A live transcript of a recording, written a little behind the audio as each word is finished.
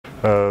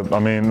I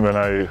mean, when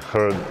I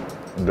heard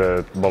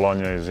that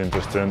Bologna is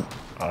interested,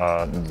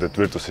 that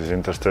Virtus is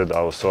interested,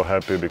 I was so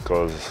happy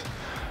because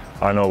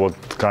I know what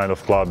kind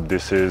of club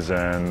this is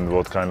and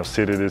what kind of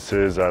city this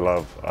is. I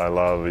love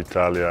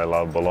Italy, I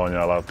love Bologna,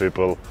 I love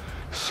people.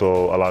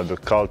 So I love the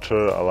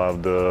culture, I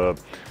love the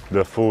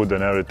food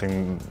and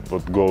everything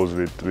what goes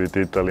with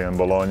Italy and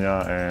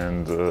Bologna,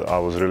 and I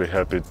was really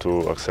happy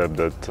to accept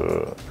that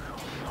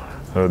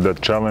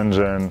challenge,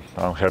 and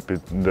I'm happy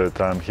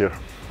that I'm here.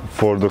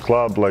 For the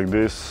club like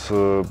this,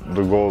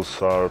 the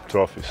goals are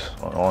trophies,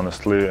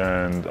 honestly,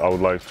 and I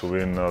would like to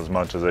win as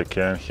much as I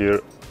can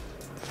here.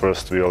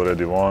 First, we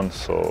already won,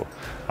 so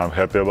I'm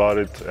happy about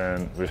it,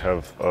 and we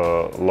have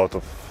a lot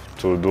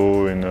to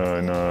do in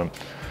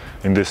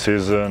this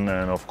season,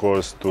 and of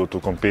course to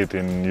compete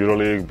in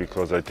EuroLeague,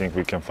 because I think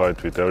we can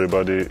fight with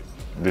everybody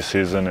this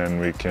season,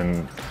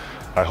 and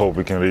I hope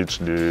we can reach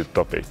the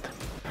top 8.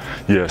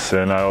 Yes,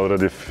 and I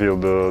already feel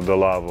the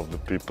love of the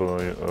people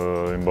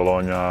in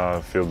Bologna.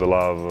 I feel the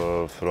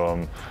love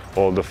from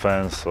all the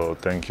fans, so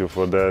thank you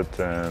for that,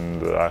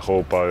 and I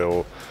hope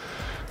I'll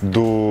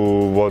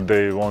do what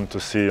they want to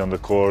see on the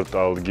court.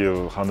 I'll give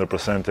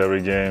 100%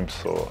 every game,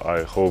 so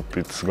I hope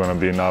it's gonna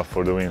be enough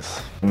for the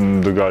wins.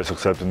 The guys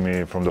accepted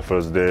me from the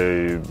first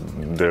day.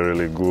 They're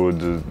really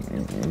good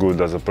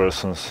as a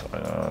persons,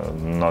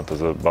 not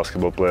as a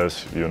basketball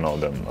players. You know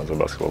them as a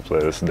basketball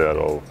players. They're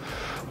all,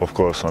 of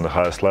course, on the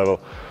highest level.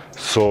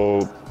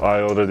 So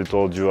I already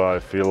told you, I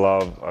feel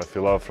love. I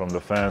feel love from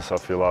the fans. I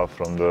feel love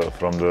from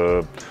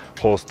the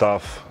whole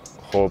staff,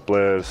 whole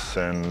players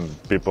and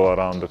people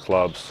around the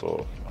club,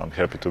 so I'm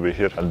happy to be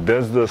here.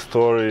 That's the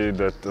story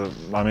that,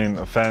 I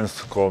mean,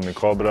 fans call me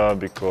Cobra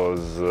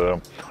because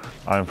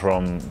I'm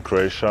from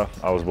Croatia.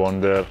 I was born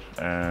there,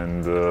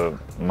 and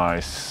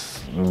my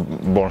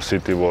born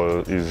city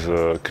is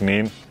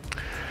Knin,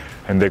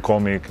 and they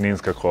call me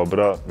Kninska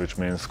Cobra, which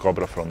means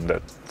Cobra from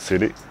that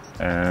city.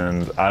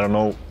 And I don't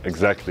know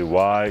exactly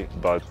why,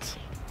 but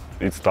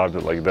it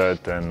started like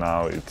that, and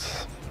now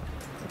it's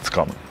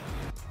common.